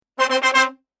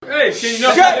Hey, can you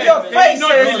not Shut your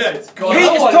faces!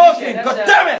 Pete is talking! God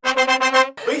damn it!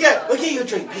 We'll get you a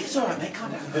drink, Pete. It's alright, mate. Calm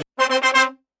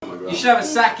down. You should have a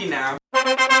saké now.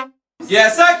 Yeah,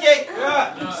 saké!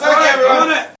 Yeah. Saké,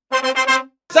 everyone!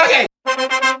 Saké!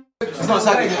 It's not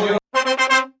saké.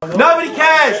 Nobody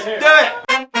cares! Do it!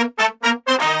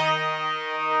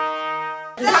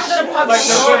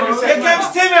 Here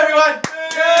comes Tim, everyone!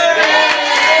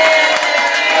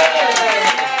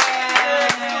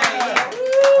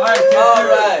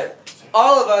 Alright,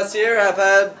 all of us here have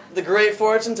had the great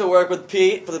fortune to work with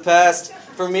Pete for the past,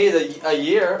 for me, a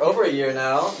year, over a year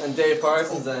now, and Dave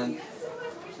Parsons, and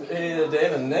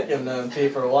Dave and Nick have known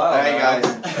Pete for a while. Hey guys.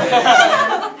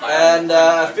 And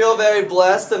I feel very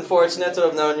blessed and fortunate to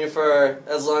have known you for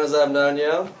as long as I've known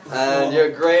you, and you're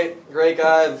a great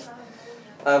guy.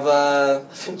 I've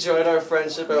enjoyed our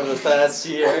friendship over the past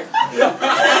year. The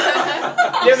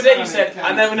other day you said,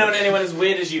 I've never known anyone as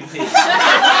weird as you, Pete.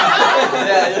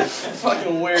 Yeah, you're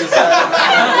fucking weird.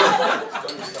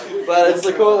 But it's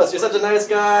the coolest. You're such a nice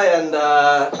guy, and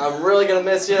I'm really gonna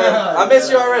miss you. I miss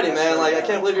you already, man. Like, I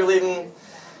can't believe you're leaving.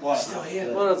 What? Still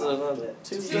here. What is it?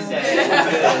 Tuesday.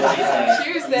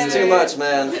 It's too much,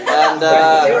 man. And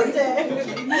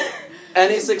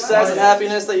any success and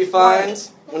happiness that you find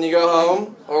when you go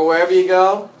home, or wherever you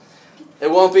go,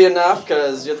 it won't be enough,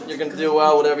 because you're going to do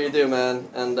well whatever you do, man.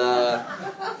 And I'm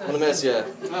going to miss you.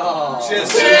 Oh.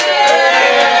 Cheers.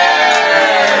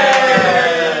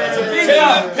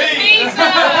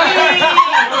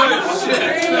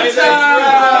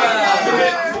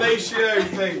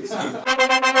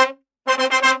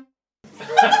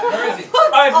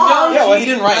 I've known well, he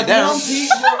didn't write it down.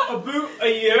 Pete for about a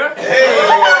year.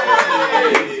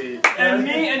 And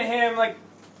me and him, like,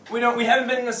 we haven't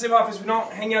been in the same office. We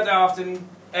don't hang out that often.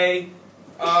 Good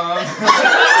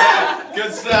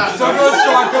stuff.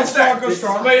 Good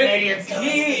strong. But he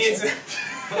is.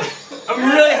 I'm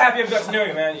really happy I've got to know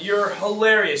you, man. You're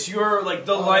hilarious. You're like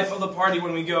the life of the party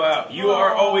when we go out. You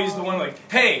are always the one like,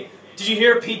 hey, did you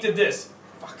hear Pete did this?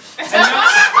 Fuck. And now,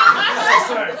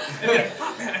 sorry. And like,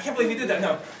 fuck, man, I can't believe he did that.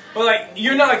 No. But like,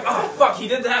 you're not like, oh fuck, he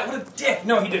did that. What a dick.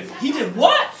 No, he did. He did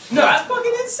what? No, that's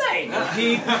fucking insane.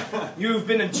 You've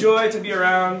been a joy to be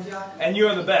around, and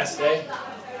you're the best, eh?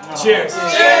 Cheers.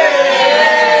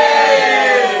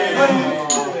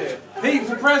 Pete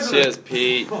for president. Cheers,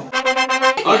 Pete.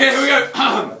 Okay, here we go.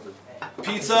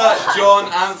 Peter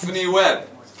John Anthony Webb.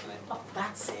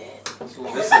 That's it.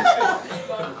 Listen,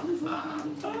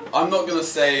 I'm not gonna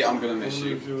say I'm gonna miss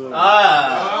you. Because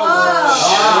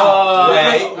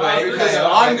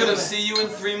I'm gonna see you in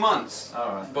 3 months.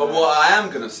 But what I am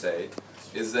gonna say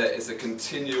is that it's a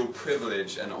continual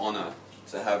privilege and honor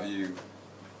to have you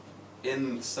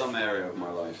in some area of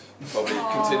my life, probably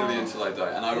continually until I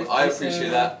die, and I appreciate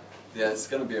that. Yeah, it's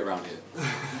gonna be around here.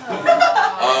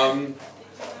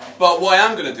 But what I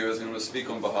am gonna do is I'm gonna speak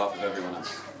on behalf of everyone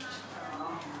else.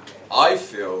 I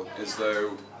feel as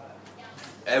though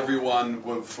everyone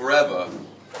will forever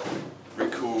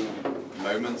recall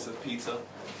moments of Peter,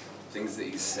 things that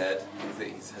he said, things that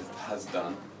he has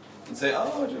done, and say,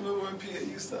 oh, do you remember when Peter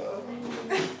used to...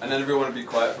 And then everyone would be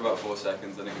quiet for about 4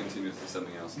 seconds and then continue to do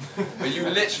something else. But you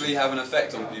literally have an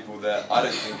effect on people that I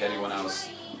don't think anyone else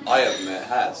I have met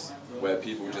has, where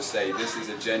people just say, this is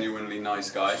a genuinely nice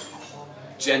guy.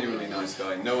 Genuinely nice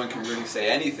guy. No one can really say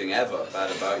anything ever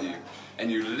bad about you. And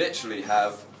you literally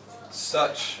have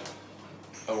such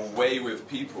a way with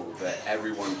people that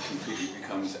everyone completely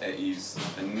becomes at ease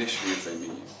initially as they meet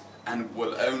you, and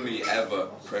will only ever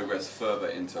progress further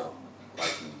into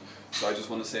liking you. So I just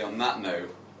want to say on that note,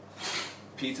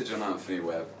 Peter John Anthony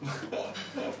Webb,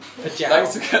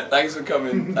 thanks for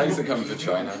coming to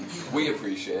China. We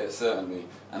appreciate it, certainly,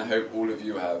 and I hope all of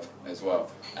you have as well.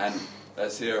 And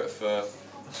let's hear it for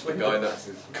the guy that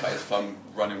cut his thumb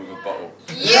running with a bottle.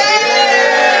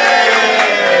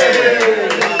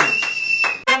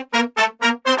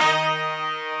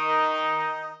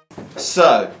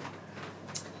 So,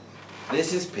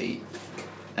 this is Pete,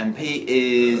 and Pete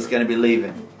is going to be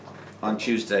leaving on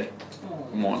Tuesday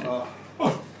morning.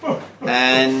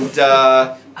 And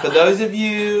for those of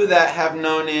you that have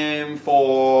known him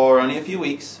for only a few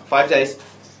weeks, 5 days,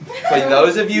 for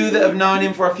those of you that have known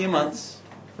him for a few months,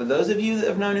 for those of you that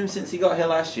have known him since he got here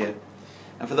last year,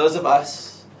 and for those of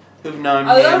us who've known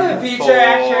him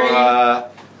for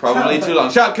probably too long.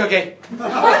 Shut up, Cookie!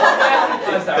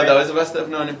 For those of us that have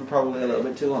known him for probably a little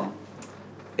bit too long,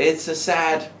 it's a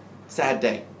sad, sad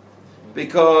day.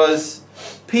 Because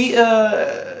Peter,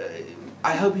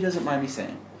 I hope he doesn't mind me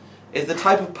saying, is the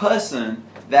type of person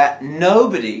that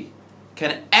nobody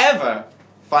can ever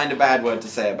find a bad word to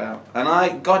say about.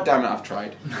 And God damn it, I've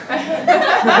tried.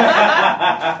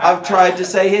 I've tried to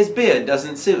say his beard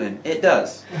doesn't suit him. It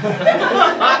does.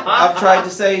 I've tried to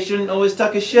say he shouldn't always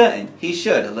tuck his shirt in. He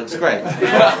should. It looks great.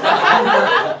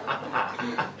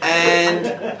 And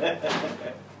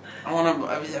I want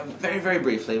to very, very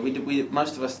briefly. We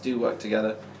most of us do work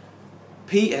together.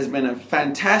 Pete has been a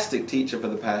fantastic teacher for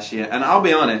the past year, and I'll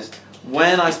be honest.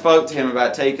 When I spoke to him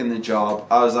about taking the job,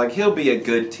 I was like, he'll be a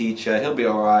good teacher, he'll be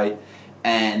alright,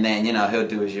 and then, you know, he'll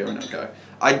do his year and he'll go.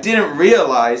 I didn't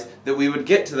realize that we would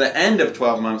get to the end of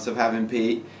 12 months of having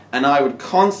Pete, and I would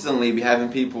constantly be having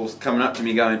people coming up to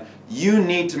me going, you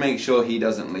need to make sure he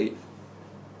doesn't leave,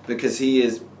 because he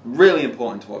is really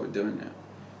important to what we're doing now.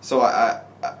 So I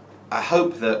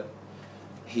hope that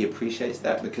he appreciates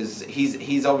that, because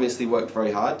he's obviously worked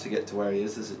very hard to get to where he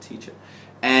is as a teacher.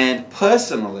 And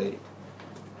personally,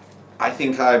 I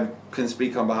think I can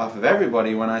speak on behalf of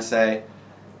everybody when I say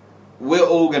we're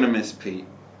all going to miss Pete.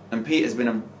 And Pete has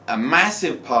been a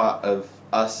massive part of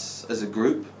us as a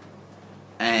group.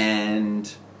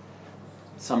 And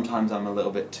sometimes I'm a little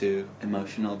bit too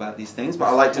emotional about these things, but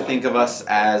I like to think of us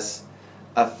as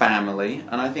a family.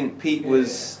 And I think Pete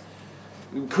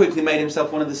quickly made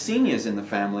himself one of the seniors in the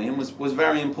family and was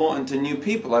very important to new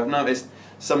people. I've noticed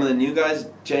some of the new guys,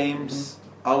 James,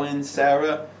 Owen,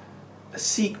 Sarah,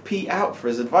 seek Pete out for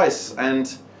his advice,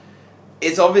 and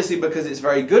it's obviously because it's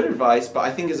very good advice, but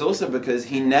I think it's also because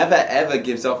he never ever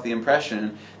gives off the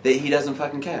impression that he doesn't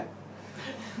fucking care.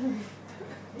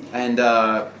 And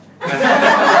to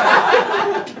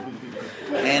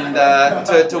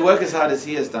work as hard as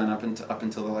he has done up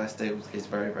until the last day is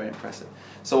very, very impressive.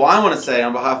 So I want to say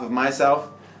on behalf of myself,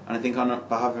 and I think on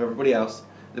behalf of everybody else,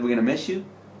 that we're going to miss you,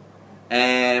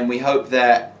 and we hope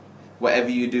that whatever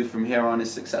you do from here on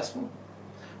is successful.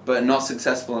 But not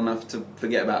successful enough to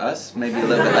forget about us. Maybe a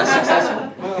little bit less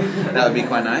successful. That would be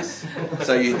quite nice.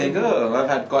 So you think, oh, I've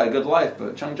had quite a good life,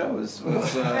 but Changzhou was one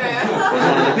of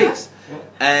the peaks.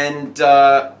 And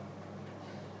I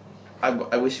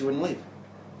wish you wouldn't leave.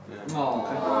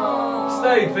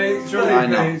 Stay, Pete.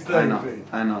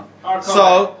 I know.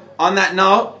 So, on that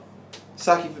note,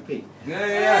 Sake for Pete. Sake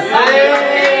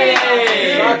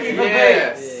for Pete.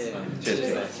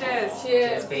 Cheers.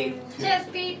 Cheers, Pete. Cheers,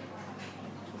 Pete.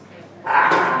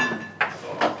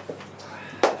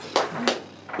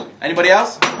 Anybody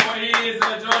else? Boy, he's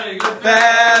a jolly good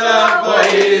fellow. Boy,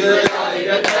 he's a jolly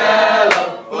good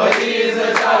fellow. Boy, he's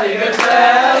a jolly good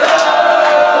fellow.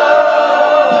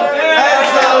 And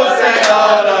so say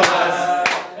all of us.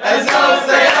 And so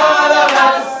say all of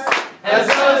us. And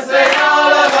so say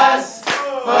all of us.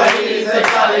 For he's a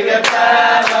jolly good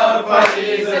fellow. For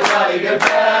he's a jolly good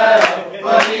fellow.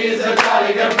 For he's a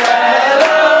jolly good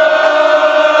fellow.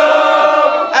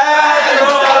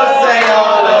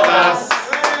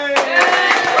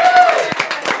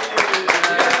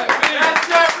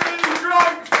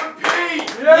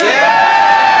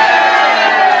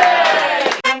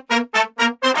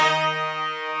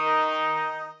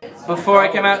 Before I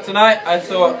came out tonight, I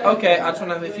thought, okay, I just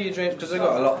want to have a few drinks because I've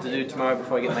got a lot to do tomorrow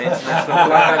before I get my international flight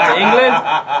back to England.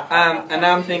 And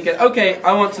now I'm thinking, okay,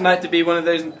 I want tonight to be one of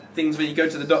those things where you go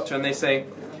to the doctor and they say,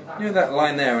 you know that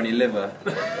line there on your liver?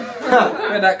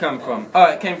 Where'd that come from? Oh,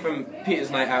 it came from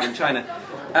Peter's night out in China.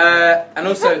 And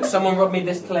also, someone robbed me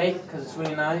this plate because it's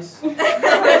really nice. And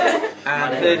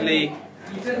thirdly,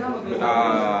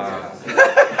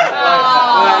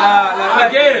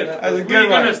 Again! That's a good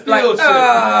one.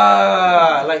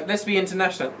 Like, let's be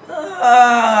international.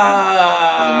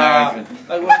 American.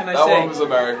 Like, what can I say? That one was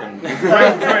American.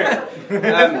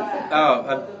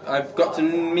 I've got to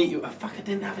meet you. Oh, fuck, I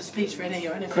didn't have a speech ready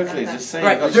or anything. Quickly, like that. just say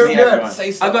right, you got to meet everyone.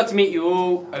 I've got to meet you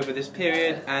all over this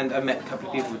period, and I've met a couple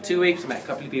of people for 2 weeks, I've met a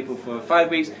couple of people for 5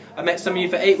 weeks, I've met some of you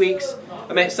for 8 weeks,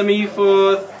 I met some of you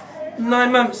for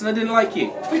 9 months, and I didn't like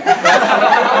you.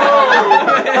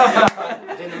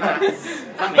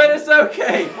 But it's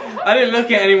okay. I didn't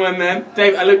look at anyone then.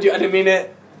 Dave, I looked at you, I didn't mean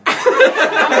it.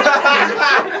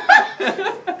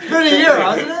 It's been a year,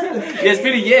 hasn't it? Yeah, it's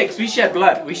been a year, because we shed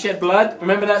blood. We shed blood.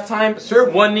 Remember that time? Sure.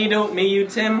 One needle, me, you,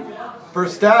 Tim.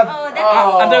 First stab.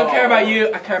 I don't care about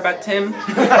you, I care about Tim.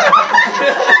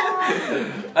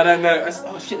 I don't know.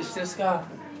 Oh shit, there's still a scar.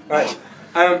 Right.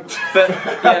 But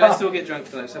yeah, let's all get drunk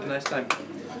tonight. Let's have a nice time.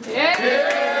 Yeah.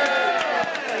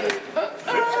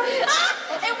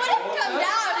 It wouldn't come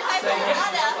down if I put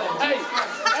water.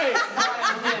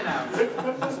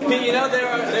 You know there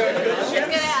are good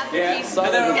ships. Yeah.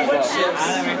 And there are good ships.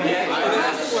 And there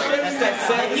are ships that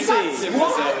sail the seas.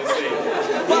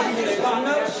 But there's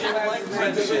no ship like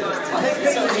friendship.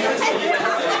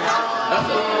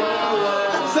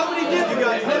 Somebody give you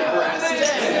guys head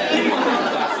rest.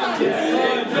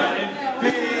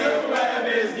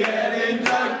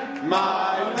 My